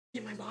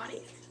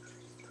body.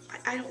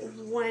 I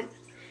don't want,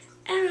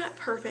 and I'm not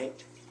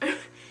perfect.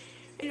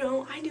 You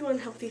know, I do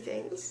unhealthy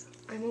things.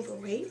 I'm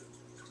overweight.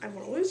 I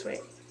want to lose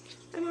weight.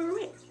 I'm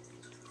overweight.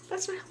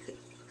 That's not healthy.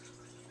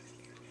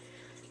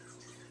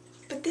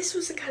 But this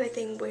was the kind of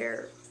thing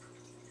where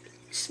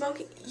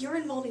smoking, you're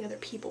involving other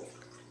people.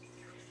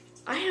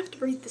 I have to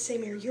breathe the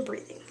same air you're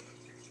breathing.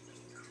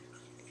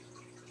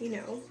 You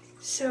know?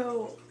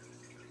 So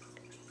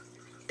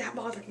that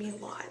bothered me a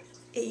lot.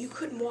 You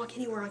couldn't walk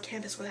anywhere on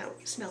campus without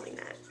smelling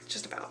that,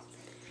 just about.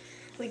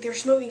 Like, there were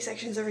smoking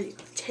sections every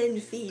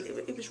 10 feet.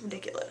 It was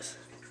ridiculous.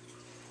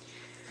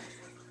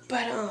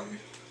 But,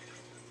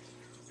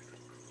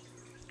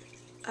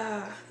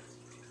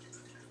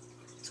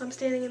 so I'm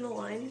standing in the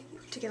line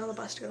to get on the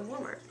bus to go to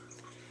Walmart.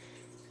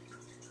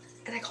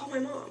 And I call my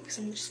mom because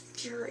I'm just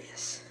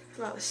furious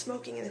about the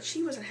smoking, and that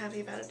she wasn't happy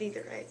about it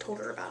either. I told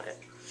her about it.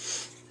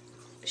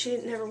 She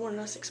never wanted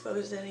us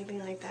exposed to anything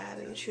like that,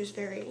 and she was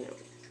very, you know,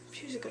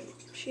 she's a good mom.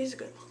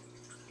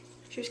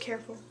 She was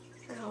careful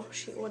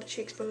what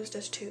she exposed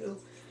us to, you know,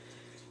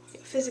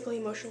 physically,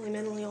 emotionally,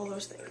 mentally, all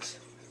those things.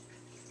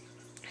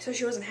 So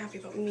she wasn't happy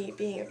about me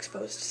being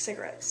exposed to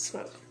cigarettes,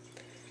 smoke.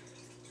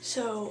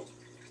 So,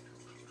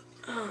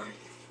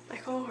 I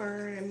call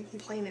her and I'm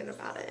complaining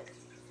about it.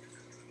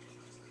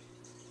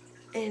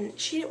 And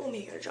she didn't want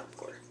me to go to Job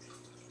Corps.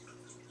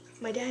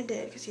 My dad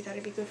did, because he thought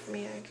it'd be good for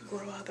me, I could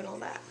grow up and all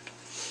that.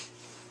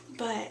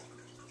 But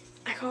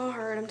I call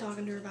her and I'm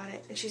talking to her about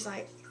it, and she's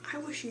like, I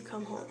wish you'd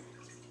come home.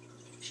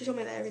 She told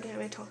me that every time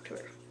I talked to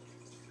her.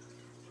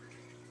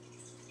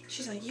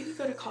 She's like, you could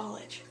go to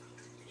college.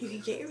 You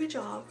could get you a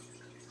job,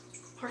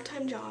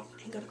 part-time job,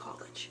 and go to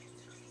college.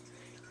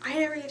 I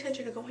had every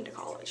intention of going to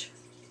college.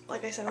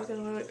 Like I said, I was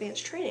going to go to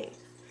advanced training.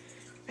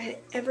 I had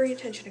every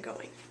intention of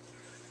going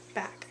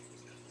back.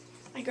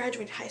 I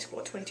graduated high school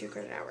at 22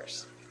 credit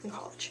hours in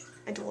college.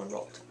 I dual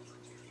enrolled.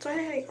 So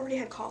I already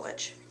had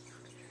college,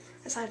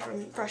 aside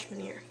from freshman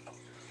year.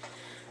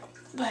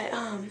 But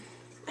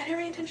I had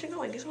every intention of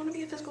going because I want to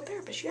be a physical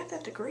therapist. You have to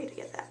have a degree to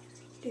get that,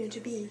 you know, to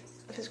be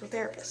a physical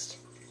therapist.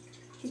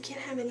 You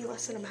can't have any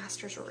less than a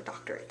master's or a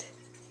doctorate.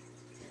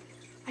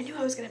 I knew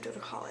I was going to have to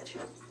go to college,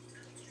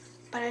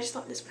 but I just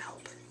thought this would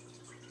help.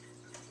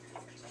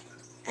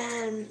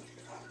 And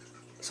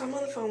so I'm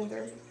on the phone with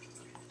her,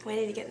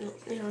 waiting to get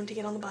to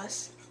get on the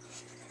bus.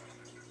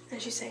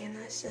 And she's saying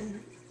this,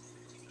 and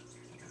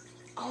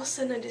all of a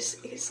sudden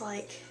it's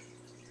like,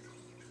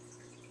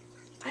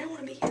 I don't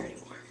want to be here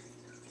anymore.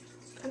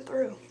 I'm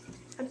through.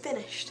 I'm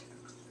finished.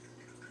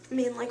 I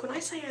mean, like, when I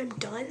say I'm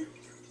done,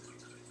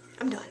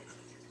 I'm done.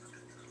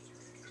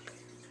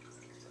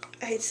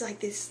 It's like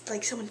this,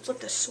 like someone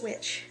flipped a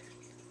switch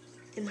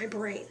in my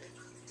brain.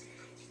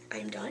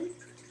 I'm done.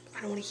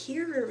 I don't want to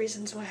hear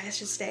reasons why I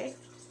should stay.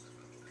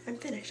 I'm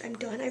finished. I'm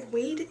done. I've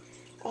weighed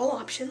all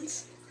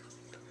options.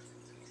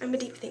 I'm a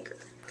deep thinker.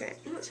 Okay,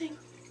 I'm not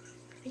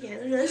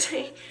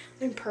saying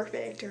I'm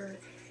perfect or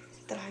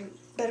that I'm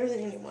better than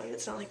anyone.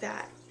 It's not like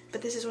that.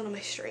 But this is one of my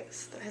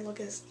strengths that I look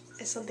as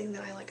something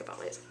that I like about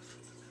myself.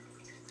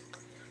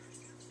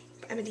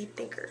 I'm a deep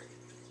thinker.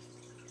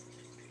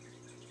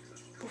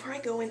 Before I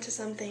go into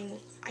something,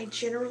 I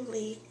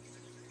generally,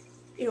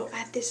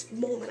 at this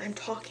moment I'm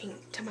talking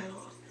to my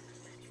mom,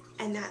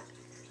 and that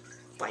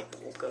light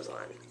bulb goes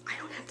on. I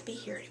don't have to be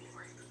here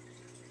anymore.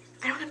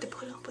 I don't have to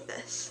put up with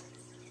this.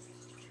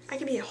 I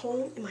can be at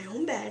home in my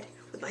own bed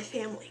with my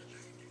family.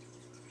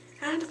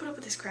 I don't have to put up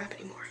with this crap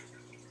anymore.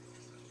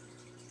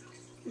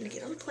 I'm gonna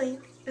get on the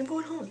plane and I'm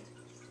going home.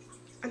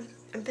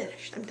 I'm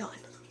finished. I'm done.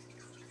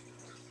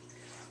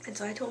 And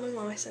so I told my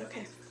mom, I said,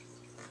 okay,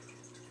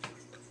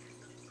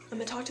 I'm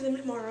gonna talk to them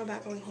tomorrow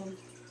about going home.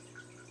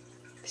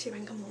 See if I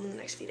can come home in the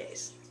next few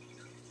days.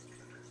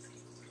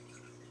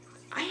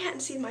 I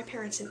hadn't seen my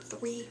parents in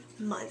 3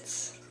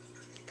 months.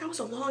 That was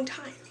a long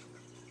time.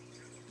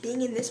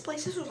 Being in this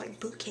place, this was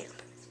like boot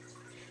camp.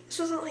 This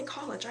wasn't like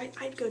college.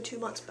 I'd go 2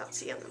 months without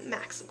seeing them,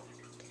 maximum.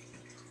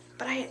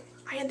 But I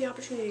had the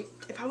opportunity,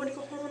 if I wanted to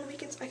go home on the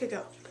weekends, I could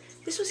go.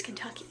 This was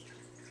Kentucky.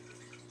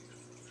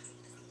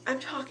 I'm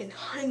talking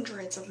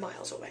hundreds of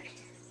miles away.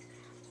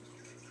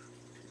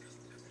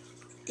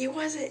 It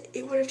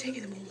would have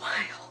taken them a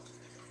while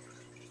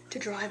to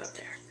drive up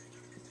there.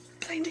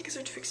 Plane tickets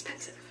are too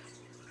expensive.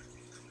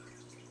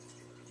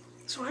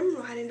 So I'm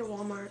riding to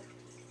Walmart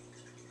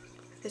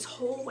this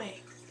whole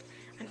way.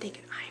 I'm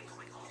thinking, I'm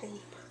going home.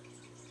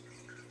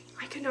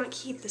 I could not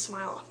keep the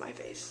smile off my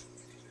face.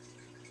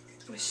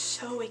 I was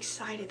so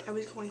excited I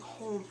was going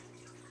home.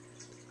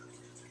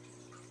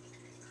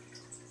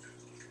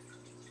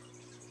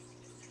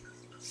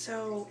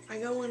 So I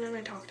go in and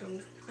I talk to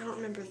him. I don't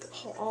remember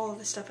all of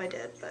the stuff I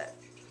did, but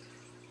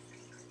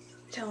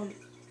I tell him,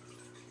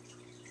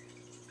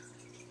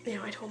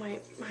 I told my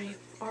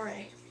RA,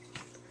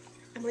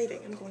 I'm leaving,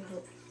 I'm going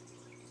home.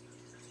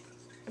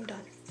 I'm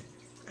done.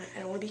 I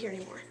don't want to be here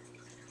anymore.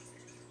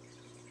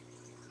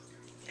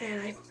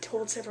 And I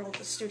told several of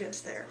the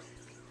students there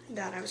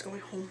that I was going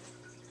home.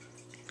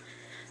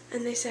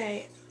 And they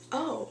say,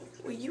 oh,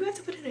 well, you have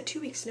to put in a 2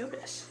 weeks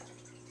notice.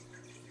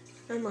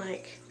 I'm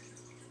like,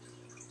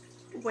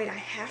 wait, I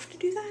have to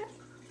do that?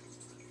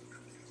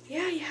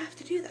 Yeah, you have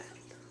to do that.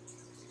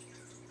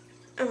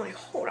 I'm like,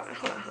 hold on.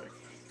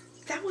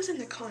 That was in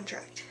the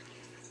contract.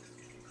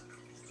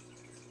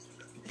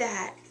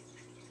 That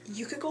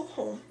you could go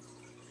home.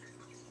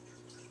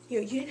 You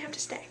know, you didn't have to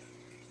stay.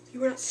 You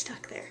were not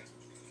stuck there.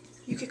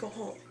 You could go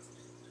home.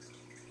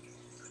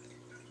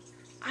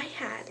 I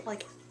had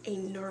like a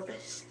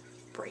nervous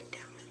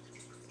breakdown.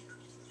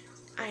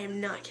 I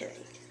am not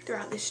kidding.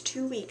 Throughout this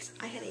 2 weeks,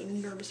 I had a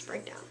nervous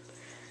breakdown.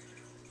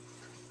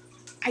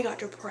 I got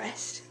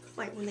depressed,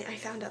 like when I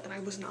found out that I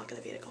was not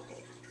going to be able to go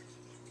home.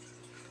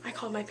 I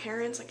called my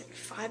parents like in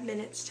 5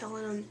 minutes,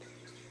 telling them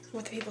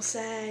what the people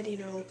said. You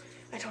know,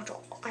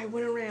 I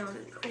went around.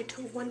 I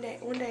told one day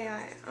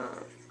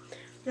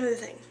another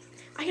thing.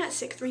 I got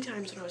sick 3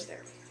 times when I was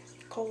there.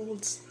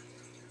 Colds,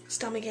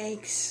 stomach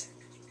aches,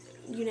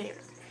 you name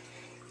it.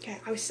 Okay,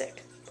 I was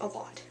sick a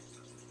lot.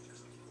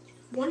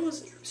 One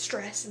was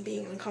stress and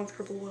being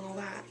uncomfortable and all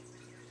that.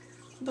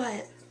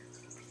 But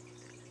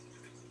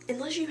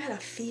unless you had a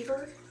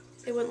fever,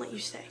 they wouldn't let you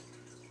stay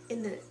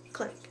in the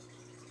clinic.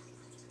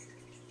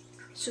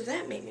 So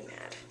that made me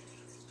mad.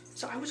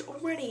 So I was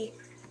already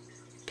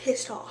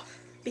pissed off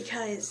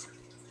because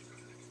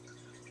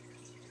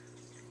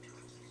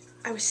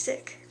I was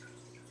sick.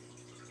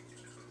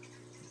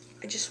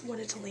 I just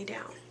wanted to lay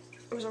down.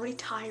 I was already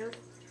tired.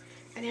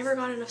 I never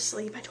got enough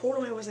sleep. I told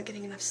him I wasn't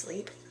getting enough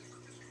sleep.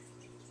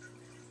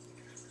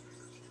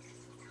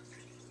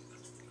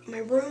 My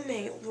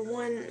roommate,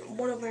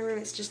 one of my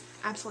roommates just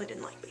absolutely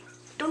didn't like me.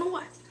 Don't know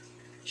why.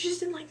 She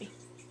just didn't like me.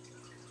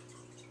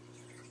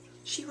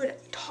 She would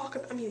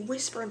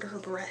whisper under her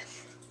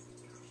breath.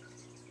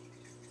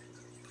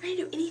 I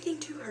didn't do anything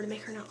to her to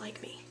make her not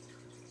like me.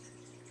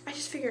 I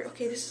just figured,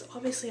 okay, this is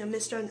obviously a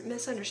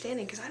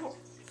misunderstanding because I don't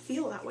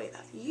feel that way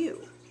about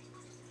you.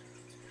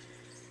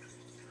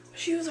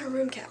 She was our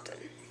room captain.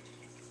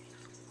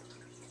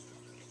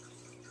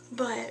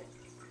 But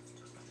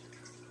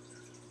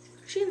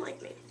she didn't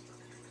like me.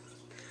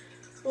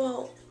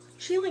 Well,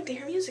 she liked to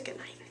hear music at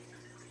night.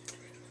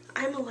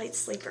 I'm a light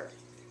sleeper.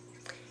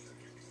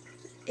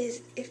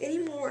 If any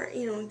more,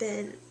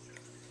 than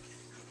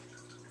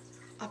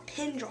a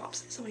pin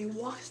drops, somebody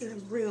walks in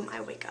the room,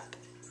 I wake up.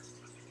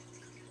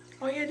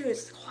 All you gotta do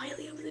is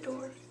quietly open the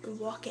door and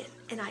walk in,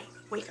 and I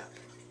wake up.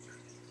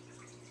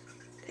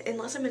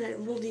 Unless I'm in a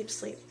real deep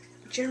sleep,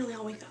 generally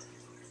I'll wake up.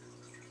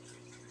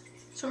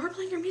 So her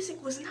playing her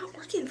music was not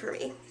working for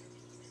me.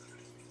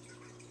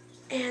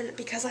 And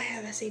because I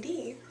have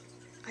S.A.D,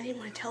 I didn't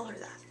want to tell her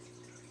that.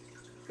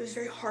 It was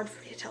very hard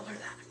for me to tell her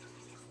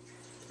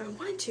that. I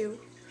wanted to.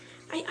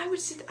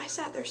 I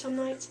sat there some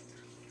nights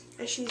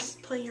as she's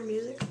playing her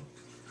music,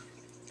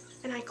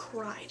 and I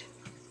cried.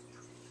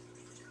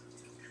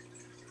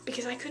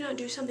 Because I could not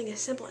do something as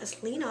simple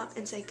as lean up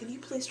and say, could you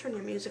please turn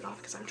your music off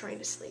because I'm trying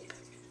to sleep.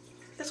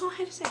 That's all I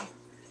had to say.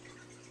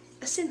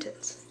 A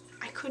sentence.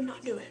 I could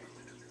not do it.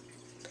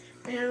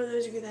 I know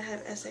those of you that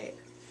have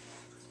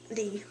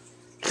S.A.D,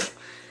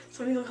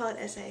 some people call it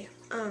S.A.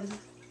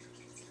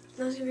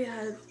 Those of you that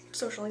have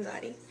social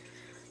anxiety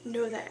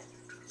know that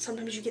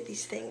sometimes you get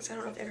these things. I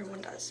don't know if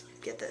everyone does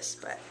get this,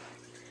 but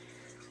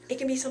it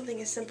can be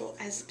something as simple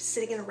as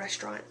sitting in a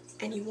restaurant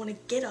and you want to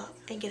get up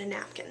and get a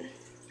napkin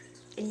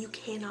and you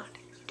cannot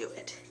do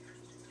it.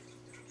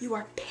 You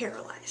are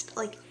paralyzed.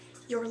 Like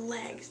your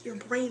legs, your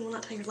brain will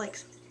not tell your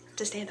legs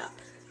to stand up.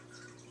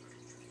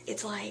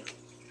 It's like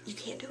you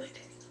can't do it.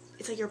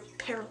 It's like you're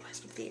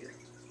paralyzed with fear.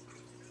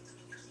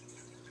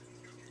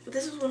 But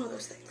this was one of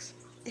those things.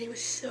 And it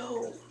was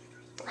so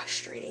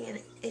frustrating and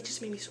it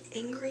just made me so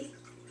angry.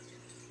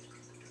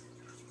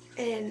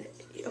 And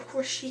of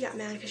course she got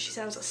mad because she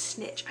said I was a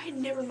snitch. I had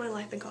never in my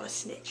life been called a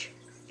snitch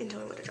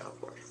until I went to job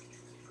board.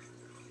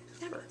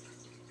 Never.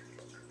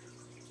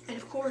 And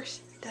of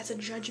course, that's a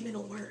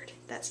judgmental word.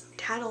 That's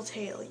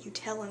tattletale. You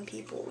tell on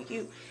people.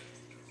 You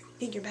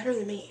think you're better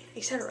than me,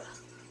 etc.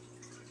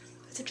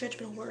 That's a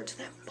judgmental word,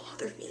 so that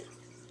bothered me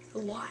a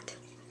lot.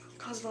 It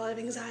caused a lot of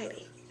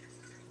anxiety.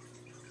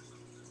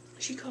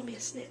 She called me a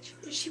snitch.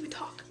 And she would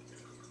talk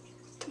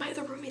to my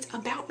other roommates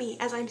about me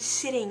as I'm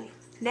sitting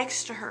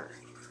next to her.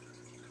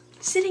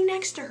 Sitting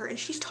next to her, and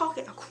she's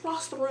talking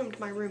across the room to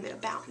my roommate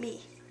about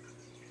me.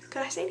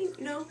 Could I say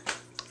anything? No.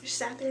 I just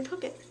sat there and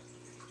took it.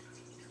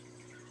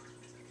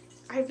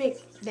 I'd make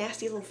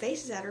nasty little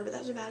faces at her, but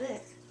that was about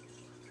it.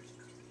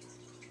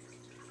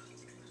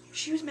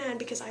 She was mad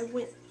because I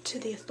went to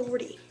the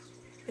authority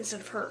instead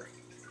of her.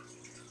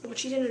 But what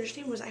she didn't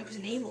understand was I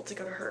wasn't able to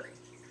go to her.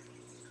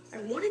 I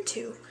wanted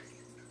to.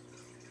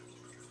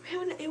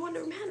 It wouldn't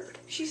have mattered.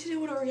 She still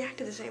would have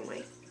reacted the same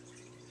way.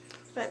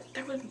 But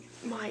that was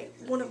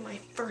one of my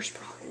first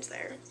problems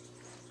there.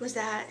 Was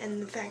that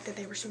and the fact that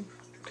they were so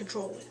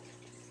controlling.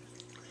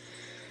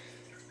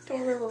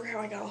 Don't remember how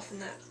I got off on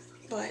that.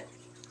 But,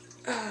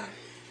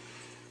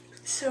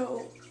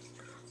 so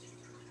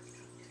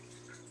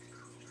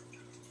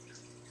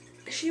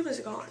she was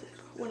gone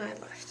when I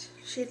left.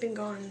 She had been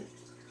gone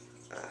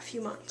a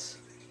few months.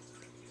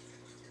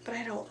 But I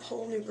had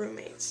whole new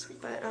roommates.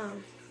 But,